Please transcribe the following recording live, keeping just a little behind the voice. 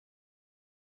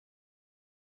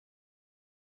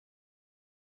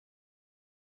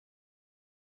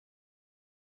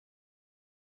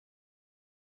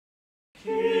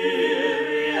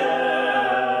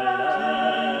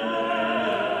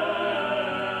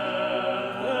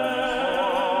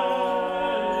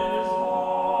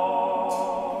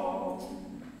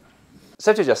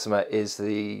Septuagesima is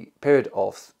the period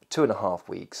of 2.5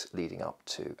 weeks leading up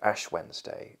to Ash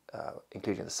Wednesday,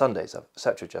 including the Sundays of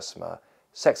Septuagesima,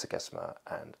 Sexagesima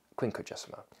and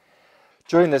Quinquagesima.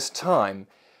 During this time,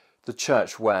 the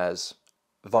Church wears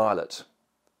violet,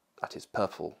 that is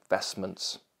purple,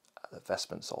 vestments, the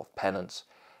vestments of penance,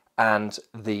 and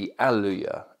the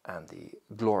Alleluia and the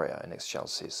Gloria in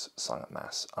Excelsis sung at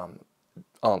Mass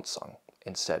aren't sung.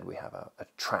 Instead, we have a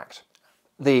tract.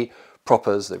 The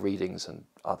propers, the readings and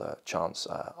other chants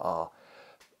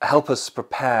help us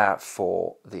prepare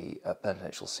for the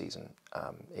penitential season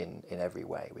in every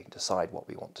way. We can decide what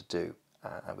we want to do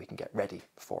and we can get ready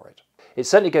for it. It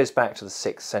certainly goes back to the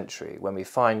 6th century when we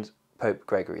find Pope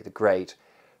Gregory the Great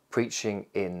preaching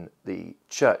in the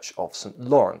church of St.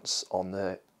 Lawrence on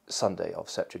the Sunday of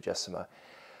Septuagesima.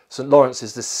 St. Lawrence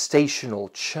is the stational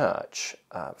church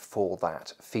for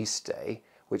that feast day,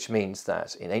 which means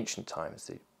that in ancient times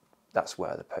that's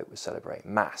where the Pope would celebrate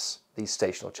Mass. These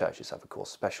stational churches have, of course,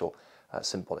 special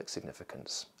symbolic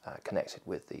significance connected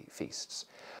with the feasts.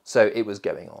 So it was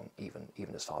going on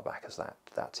even as far back as that.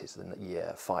 That is the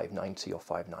year 590 or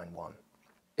 591.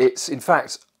 It's in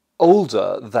fact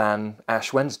older than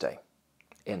Ash Wednesday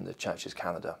in the Church's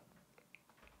calendar,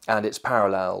 and it's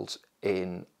paralleled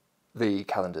in the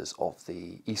calendars of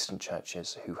the Eastern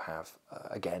churches, who have,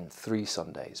 again, 3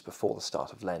 Sundays before the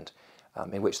start of Lent,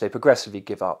 in which they progressively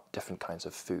give up different kinds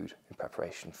of food in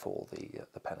preparation for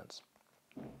the penance.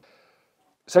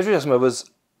 Septuagesima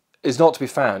is not to be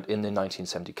found in the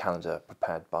 1970 calendar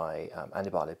prepared by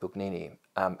Annibale Bugnini,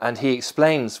 and he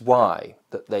explains why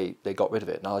that they got rid of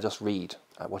it. And I'll just read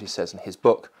what he says in his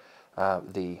book,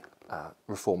 The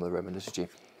Reform of the Roman Liturgy.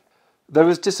 There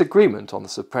was disagreement on the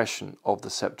suppression of the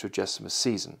Septuagesima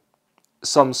season.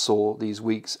 Some saw these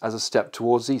weeks as a step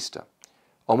towards Easter.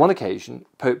 On one occasion,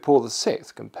 Pope Paul VI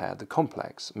compared the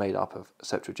complex made up of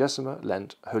Septuagesima,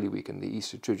 Lent, Holy Week and the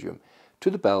Easter Triduum to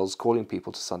the bells calling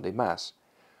people to Sunday Mass.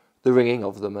 The ringing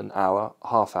of them an hour,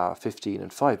 half hour, 15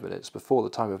 and 5 minutes before the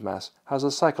time of Mass has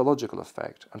a psychological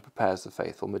effect and prepares the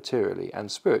faithful materially and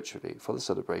spiritually for the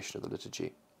celebration of the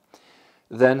liturgy.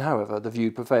 Then, however, the view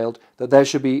prevailed that there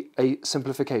should be a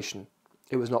simplification.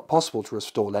 It was not possible to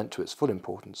restore Lent to its full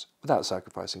importance without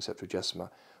sacrificing Septuagesima,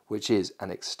 which is an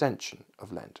extension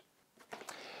of Lent.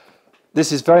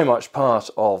 This is very much part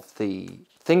of the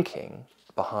thinking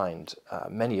behind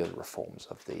many of the reforms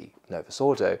of the Novus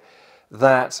Ordo,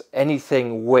 that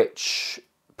anything which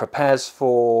prepares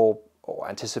for or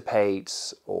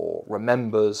anticipates or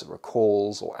remembers,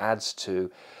 recalls or adds to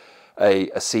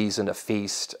a season, a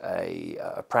feast,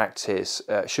 a practice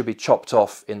should be chopped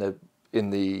off in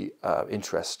the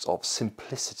interests of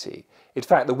simplicity. In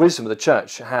fact, the wisdom of the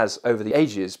Church has over the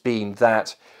ages been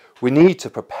that we need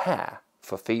to prepare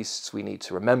for feasts, we need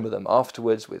to remember them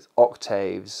afterwards with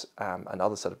octaves and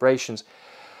other celebrations.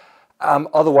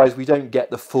 Otherwise we don't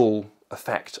get the full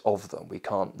effect of them. We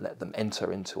can't let them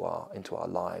enter into our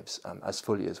lives as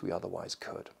fully as we otherwise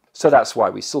could. So that's why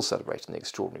we still celebrate in the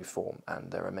extraordinary form, and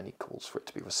there are many calls for it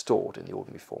to be restored in the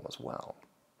ordinary form as well.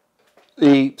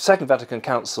 The Second Vatican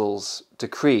Council's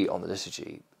decree on the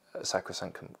liturgy,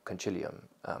 Sacrosanctum Concilium,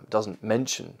 doesn't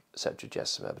mention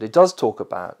Septuagesima, but it does talk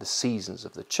about the seasons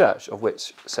of the Church, of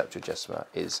which Septuagesima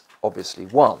is obviously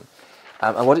one.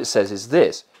 And what it says is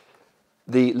this: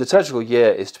 the liturgical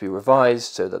year is to be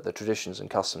revised so that the traditions and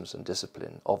customs and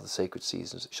discipline of the sacred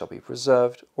seasons shall be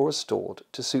preserved or restored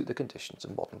to suit the conditions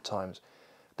of modern times.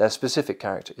 Their specific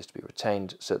character is to be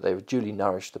retained so that they would duly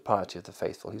nourish the piety of the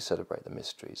faithful who celebrate the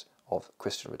mysteries of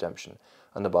Christian redemption,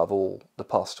 and above all, the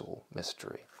pastoral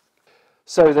mystery.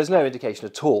 So there's no indication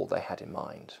at all they had in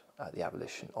mind the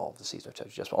abolition of the season of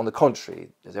Septuagesima. On the contrary,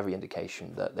 there's every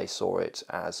indication that they saw it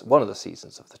as one of the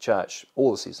seasons of the Church. All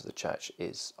the seasons of the Church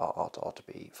are to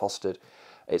be fostered.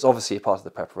 It's obviously a part of the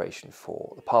preparation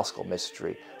for the Paschal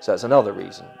mystery, so it's another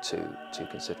reason to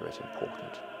consider it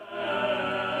important.